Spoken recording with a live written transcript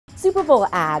Super Bowl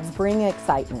ads bring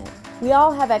excitement. We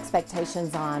all have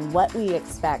expectations on what we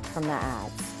expect from the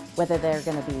ads, whether they're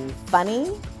going to be funny,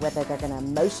 whether they're going to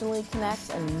emotionally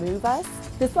connect and move us.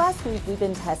 This last week we've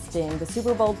been testing the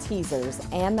Super Bowl teasers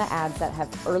and the ads that have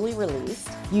early released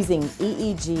using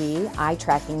EEG, eye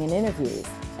tracking, and interviews,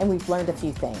 and we've learned a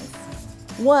few things.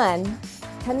 One,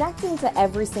 connecting to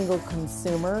every single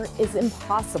consumer is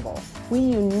impossible. We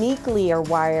uniquely are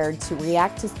wired to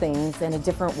react to things in a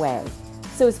different way.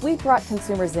 So as we brought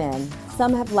consumers in,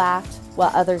 some have laughed while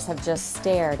others have just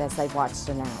stared as they've watched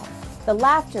an ad. The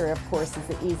laughter, of course, is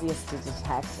the easiest to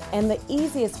detect and the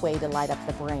easiest way to light up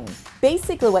the brain.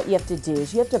 Basically what you have to do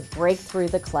is you have to break through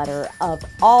the clutter of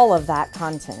all of that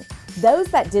content. Those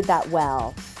that did that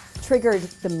well triggered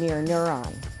the mirror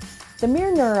neuron. The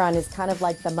mirror neuron is kind of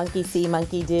like the monkey see,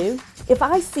 monkey do. If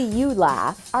I see you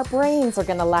laugh, our brains are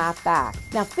going to laugh back.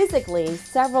 Now physically,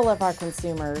 several of our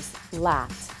consumers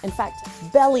laughed. In fact,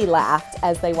 belly laughed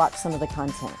as they watched some of the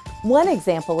content. One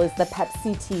example is the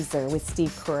Pepsi teaser with Steve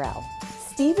Carell.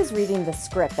 Steve is reading the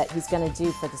script that he's going to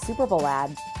do for the Super Bowl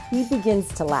ad. He begins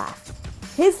to laugh.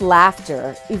 His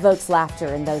laughter evokes laughter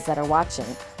in those that are watching.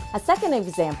 A second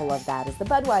example of that is the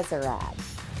Budweiser ad.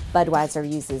 Budweiser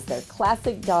uses their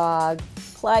classic dog,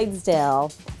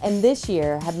 Clydesdale, and this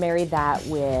year have married that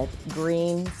with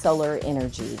green solar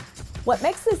energy. What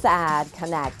makes this ad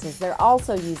connect is they're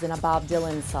also using a Bob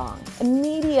Dylan song.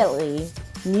 Immediately,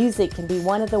 music can be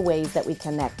one of the ways that we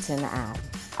connect to an ad.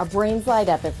 Our brains light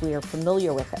up if we are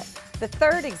familiar with it. The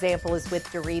third example is with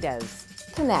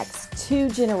Doritos. Connects two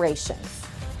generations.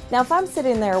 Now if I'm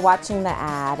sitting there watching the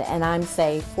ad and I'm,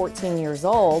 say, 14 years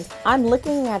old, I'm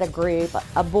looking at a group,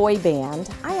 a boy band,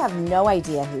 I have no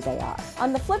idea who they are.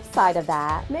 On the flip side of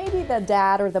that, maybe the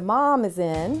dad or the mom is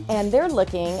in and they're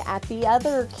looking at the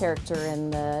other character in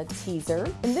the teaser.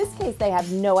 In this case, they have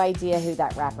no idea who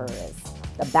that rapper is.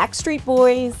 The Backstreet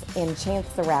Boys and Chance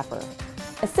the Rapper,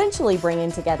 essentially bringing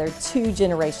together two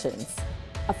generations.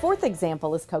 A fourth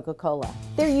example is Coca-Cola.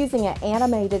 They're using an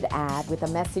animated ad with a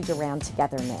message around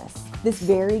togetherness. This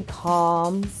very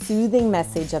calm, soothing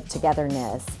message of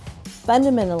togetherness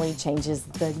fundamentally changes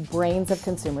the brains of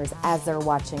consumers as they're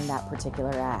watching that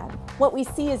particular ad. What we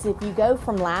see is if you go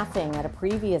from laughing at a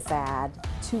previous ad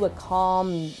to a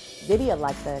calm video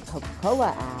like the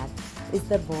Coca-Cola ad, is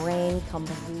the brain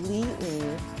completely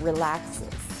relaxes.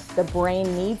 The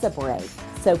brain needs a break.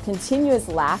 So continuous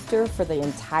laughter for the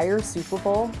entire Super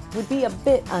Bowl would be a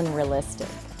bit unrealistic.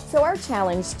 So our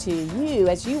challenge to you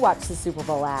as you watch the Super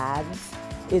Bowl ads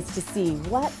is to see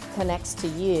what connects to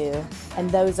you and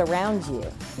those around you.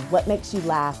 What makes you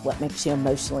laugh, what makes you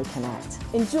emotionally connect.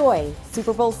 Enjoy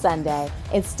Super Bowl Sunday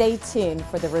and stay tuned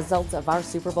for the results of our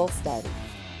Super Bowl study.